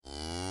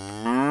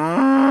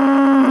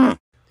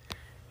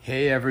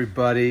Hey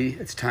everybody,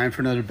 it's time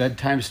for another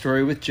bedtime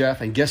story with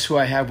Jeff. And guess who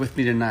I have with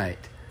me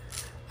tonight?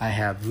 I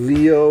have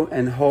Leo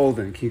and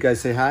Holden. Can you guys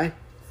say hi?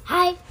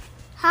 Hi.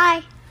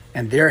 Hi.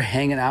 And they're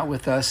hanging out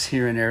with us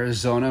here in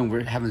Arizona, and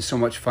we're having so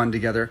much fun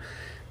together.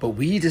 But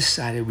we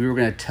decided we were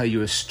going to tell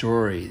you a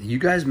story you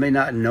guys may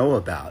not know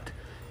about.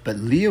 But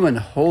Leo and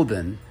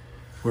Holden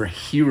were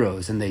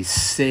heroes, and they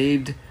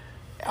saved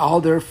all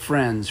their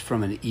friends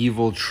from an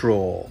evil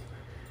troll.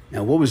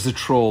 Now, what was the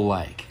troll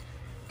like?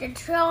 The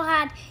troll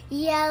had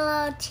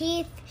yellow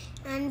teeth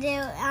and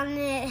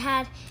it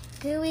had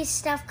gooey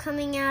stuff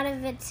coming out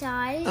of its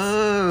eyes.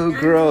 Oh,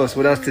 gross.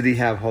 What else did he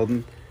have,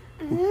 Holden?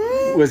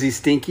 Was he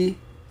stinky?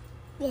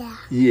 Yeah.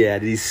 Yeah.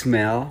 Did he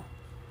smell?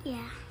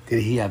 Yeah.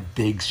 Did he have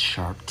big,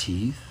 sharp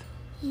teeth?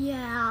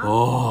 Yeah.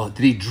 Oh,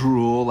 did he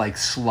drool like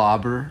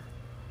slobber?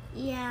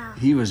 Yeah.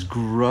 He was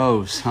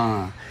gross,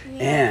 huh? Yeah.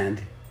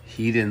 And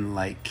he didn't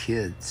like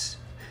kids.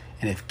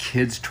 And if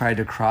kids tried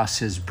to cross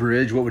his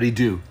bridge, what would he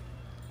do?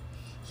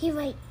 He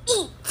would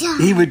eat them.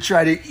 He would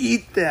try to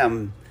eat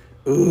them.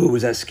 Ooh,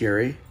 was that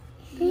scary?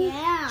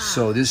 Yeah.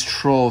 So this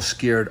troll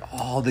scared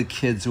all the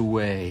kids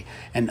away.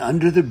 And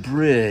under the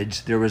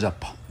bridge, there was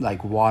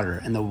water.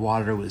 And the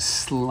water was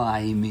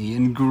slimy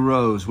and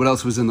gross. What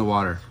else was in the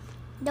water?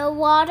 The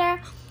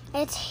water,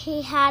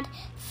 he had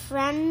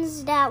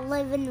friends that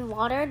live in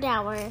water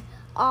that were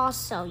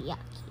also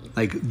yucky.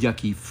 Like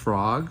yucky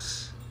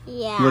frogs?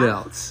 Yeah. What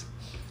else?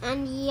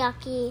 And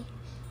yucky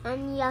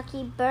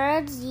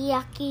birds,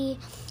 yucky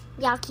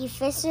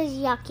fishes,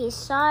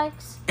 yucky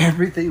sharks.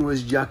 Everything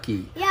was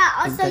yucky. Yeah,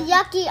 also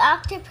yucky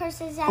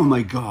octopuses and Oh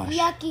my gosh.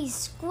 yucky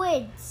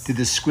squids. Did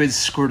the squids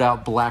squirt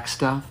out black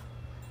stuff?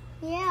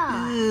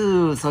 Yeah.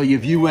 Ew. So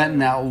if you went in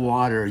that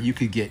water, you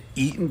could get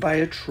eaten by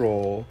a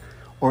troll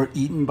or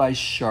eaten by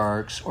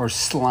sharks or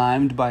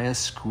slimed by a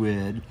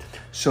squid.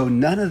 So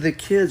none of the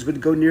kids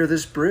would go near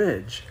this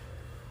bridge.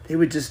 They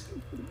would just...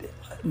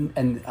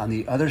 And on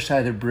the other side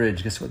of the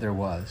bridge, guess what there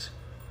was?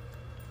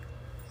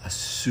 A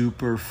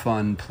super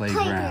fun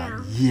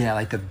playground. Yeah,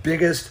 like the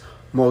biggest,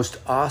 most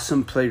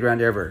awesome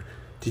playground ever.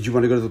 Did you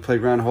want to go to the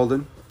playground,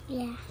 Holden?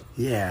 Yeah.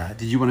 Yeah.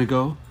 Did you want to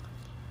go?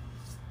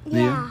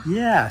 Yeah. Leo?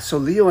 Yeah. So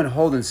Leo and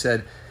Holden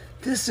said,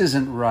 this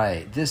isn't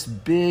right. This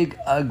big,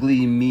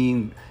 ugly,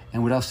 mean...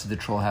 And what else did the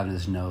troll have in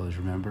his nose,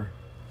 remember?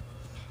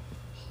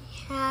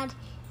 He had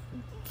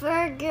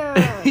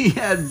burgers. He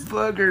had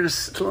boogers,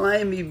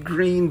 slimy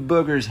green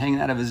boogers hanging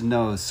out of his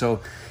nose.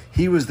 So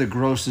he was the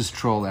grossest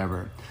troll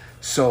ever.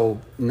 So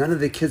none of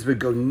the kids would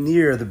go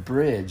near the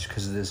bridge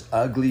because of this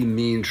ugly,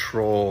 mean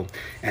troll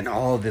and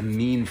all of the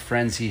mean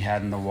friends he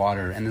had in the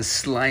water and the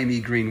slimy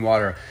green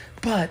water.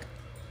 But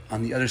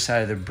on the other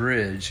side of the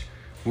bridge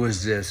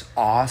was this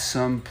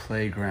awesome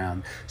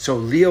playground. So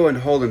Leo and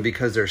Holden,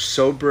 because they're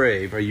so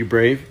brave. Are you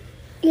brave?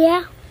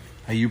 Yeah.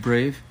 Are you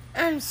brave?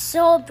 I'm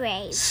so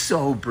brave.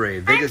 So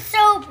brave.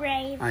 So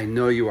brave. I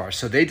know you are.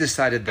 So they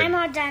decided that... I'm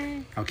all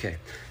done. Okay.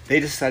 They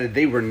decided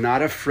they were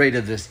not afraid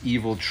of this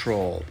evil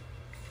troll.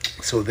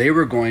 So they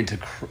were going to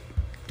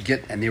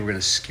they were going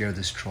to scare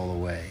this troll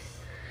away.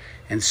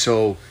 And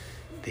so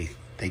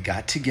they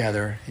got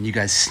together, and you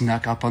guys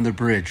snuck up on the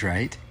bridge,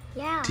 right?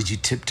 Yeah. Did you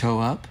tiptoe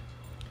up?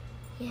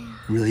 Yeah.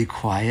 Really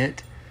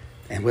quiet?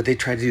 And what they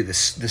tried to do,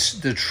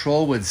 the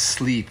troll would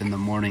sleep in the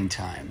morning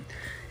time.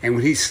 And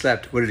when he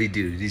slept, what did he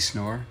do? Did he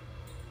snore?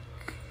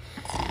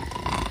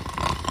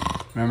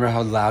 Remember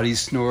how loud he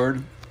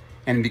snored?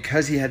 And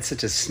because he had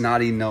such a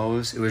snotty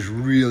nose, it was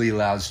really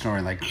loud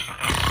snoring, like...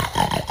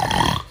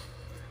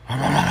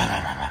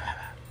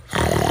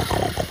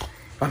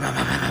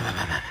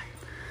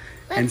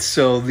 And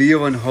so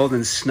Leo and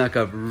Holden snuck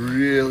up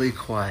really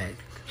quiet.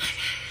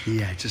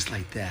 Yeah, just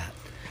like that.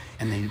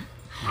 And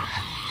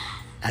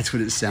that's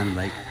what it sounded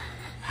like.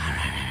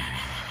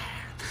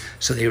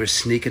 So they were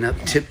sneaking up,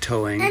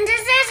 tiptoeing. And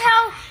this is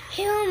how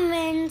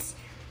humans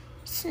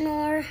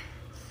snore.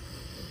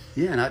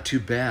 Yeah, not too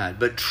bad.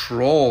 But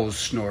trolls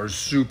snore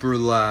super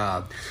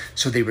loud.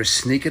 So they were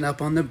sneaking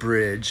up on the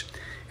bridge,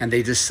 and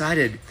they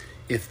decided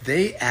if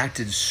they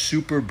acted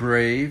super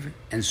brave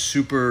and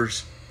super,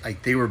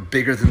 like they were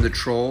bigger than the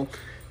troll,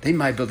 they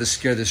might be able to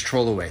scare this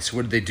troll away. So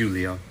what did they do,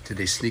 Leo? Did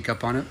they sneak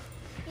up on it?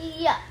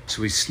 Yeah.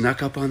 So we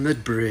snuck up on the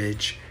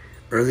bridge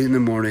early in the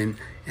morning,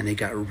 and they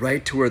got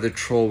right to where the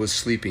troll was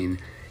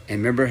sleeping. And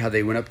remember how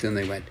they went up there and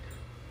they went,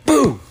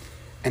 boom!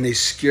 And they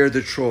scared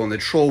the troll, and the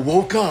troll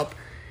woke up,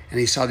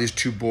 and he saw these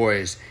two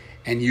boys,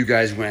 and you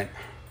guys went,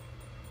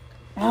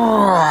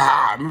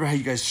 "Argh!" Remember how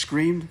you guys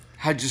screamed?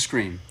 How'd you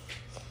scream?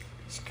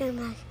 Scream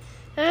like,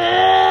 and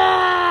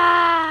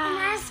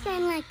I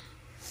scream like,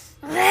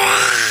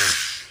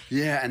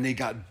 Yeah, and they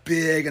got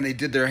big, and they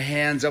did their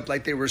hands up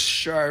like they were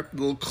sharp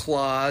little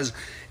claws,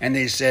 and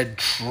they said,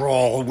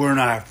 troll, we're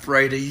not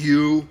afraid of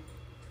you.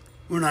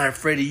 We're not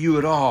afraid of you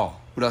at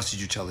all. What else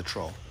did you tell the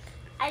troll?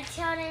 I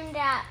told him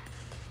that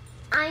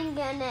I'm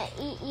gonna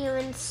eat you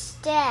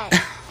instead.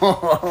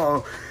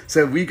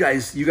 So you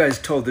guys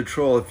told the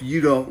troll, if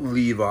you don't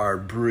leave our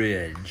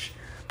bridge,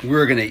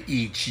 we're gonna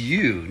eat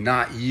you,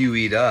 not you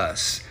eat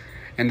us.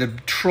 And the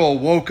troll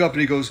woke up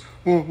and he goes,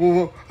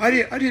 whoa, I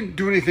didn't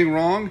do anything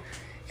wrong.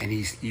 And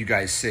you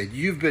guys said,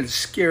 you've been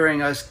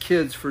scaring us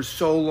kids for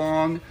so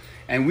long,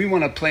 and we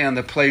want to play on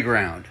the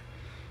playground.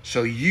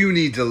 So you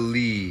need to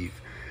leave.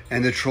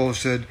 And the troll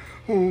said,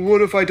 well,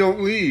 what if I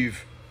don't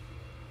leave?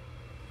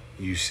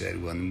 You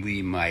said, well,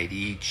 we might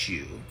eat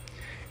you.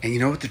 And you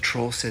know what the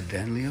troll said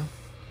then, Leo?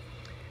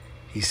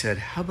 He said,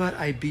 how about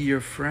I be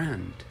your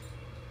friend?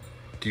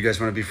 Do you guys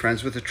want to be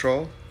friends with the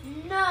troll?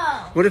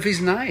 No. What if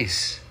he's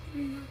nice?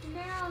 No,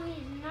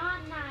 he's not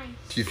nice.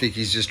 Do you think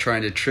he's just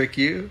trying to trick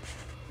you?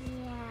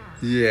 Yeah.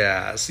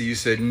 Yeah, so you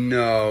said,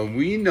 no,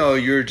 we know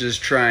you're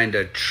just trying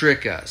to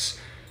trick us.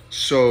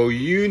 So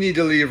you need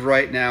to leave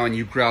right now. And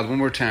you growled one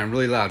more time,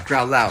 really loud.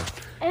 Growl loud.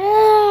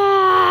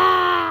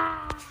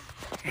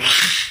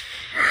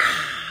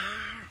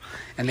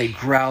 And they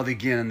growled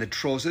again, and the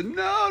troll said,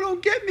 no,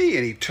 don't get me.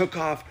 And he took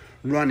off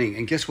running.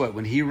 And guess what?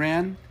 When he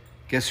ran,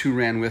 guess who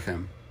ran with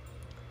him?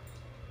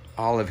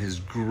 All of his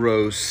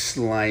gross,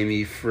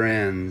 slimy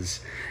friends.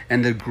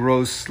 And the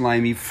gross,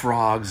 slimy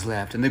frogs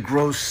left. And the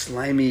gross,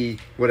 slimy...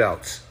 What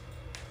else?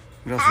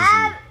 What else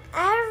was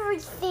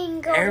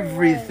in there?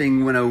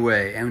 Everything went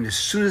away. And as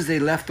soon as they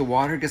left the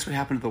water, guess what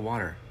happened to the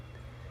water?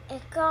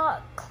 It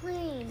got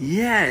clean.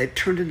 Yeah, it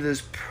turned into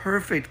this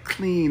perfect,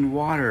 clean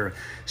water.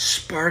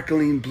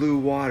 Sparkling blue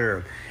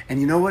water.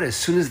 And you know what? As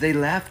soon as they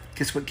left,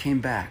 guess what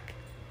came back?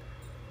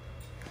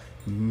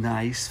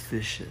 Nice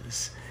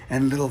fishes.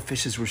 And little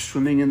fishes were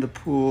swimming in the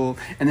pool.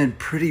 And then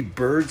pretty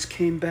birds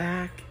came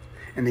back.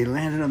 And they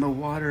landed on the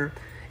water.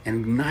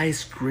 And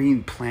nice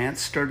green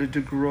plants started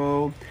to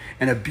grow.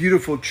 And a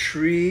beautiful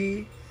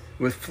tree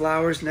with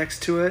flowers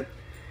next to it.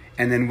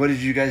 And then what did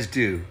you guys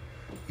do?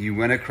 You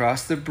went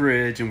across the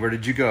bridge, and where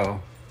did you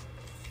go?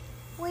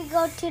 We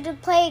go to the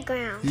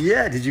playground.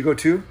 Yeah, did you go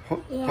too?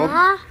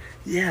 Yeah.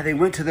 Yeah, they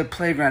went to the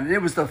playground, and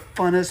it was the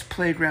funnest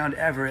playground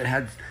ever. It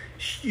had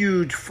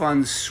huge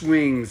fun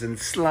swings and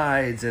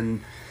slides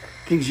and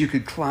things you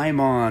could climb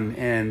on,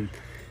 and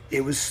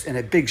it was in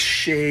a big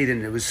shade,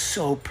 and it was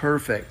so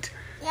perfect.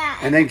 Yeah.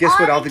 And then guess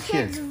what? All the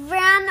kids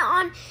ran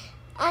on,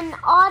 and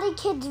all the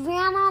kids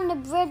ran on the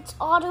bridge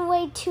all the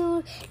way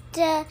to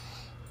the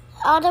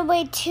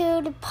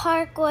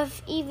park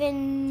with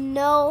even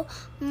no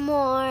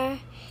more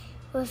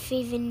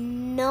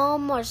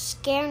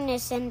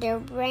scaredness in their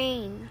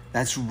brain.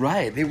 That's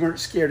right. They weren't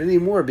scared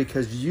anymore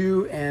because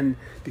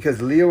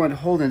Leo and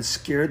Holden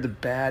scared the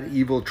bad,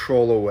 evil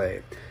troll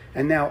away.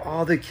 And now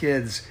all the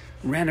kids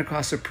ran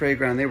across the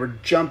playground. They were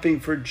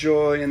jumping for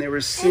joy and they were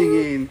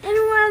singing. And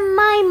were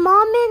my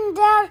mom and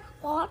dad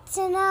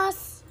watching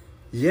us?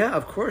 Yeah,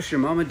 of course. Your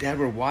mom and dad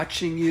were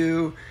watching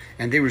you,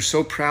 and they were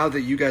so proud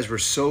that you guys were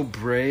so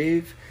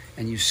brave,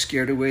 and you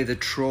scared away the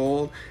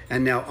troll,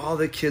 and now all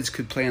the kids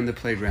could play on the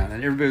playground,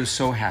 and everybody was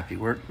so happy,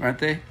 weren't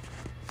they?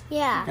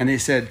 Yeah. And they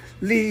said,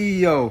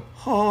 Leo,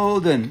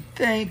 Holden,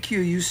 thank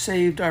you. You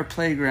saved our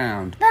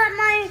playground. But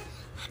my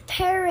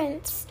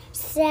parents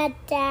said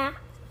that.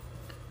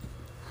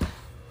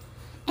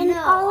 And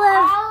all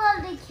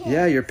of the kids.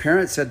 Yeah, your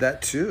parents said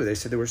that too. They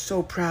said they were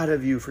so proud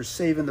of you for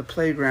saving the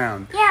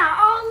playground. Yeah,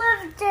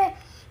 all of the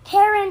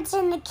parents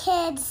and the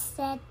kids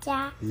said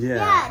that.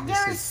 Yeah,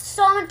 there was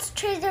so much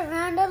trees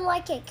around it,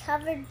 like it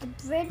covered the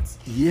bridge.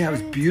 Yeah, it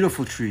was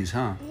beautiful trees,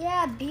 huh?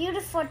 Yeah,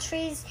 beautiful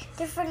trees,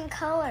 different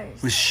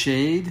colors. With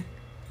shade?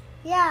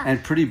 Yeah.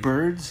 And pretty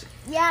birds?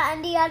 Yeah,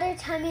 and the other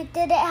time it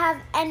didn't have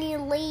any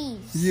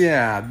leaves.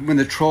 Yeah, when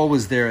the troll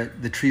was there,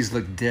 the trees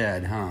looked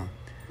dead, huh?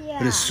 Yeah.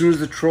 But as soon as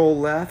the troll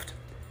left,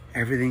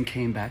 everything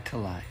came back to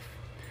life.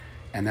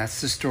 And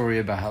that's the story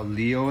about how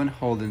Leo and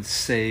Holden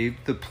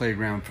saved the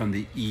playground from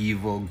the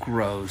evil,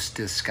 gross,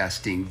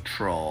 disgusting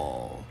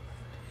troll.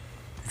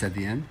 Is that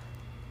the end?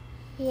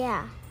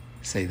 Yeah.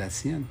 Say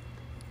that's the end.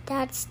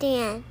 That's the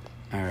end.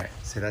 All right.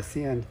 Say that's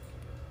the end.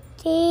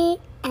 The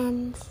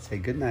end. Say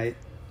good night.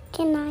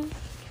 Good night.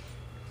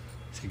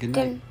 Say good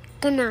night.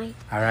 Good night.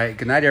 All right.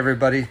 Good night,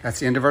 everybody. That's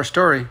the end of our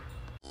story.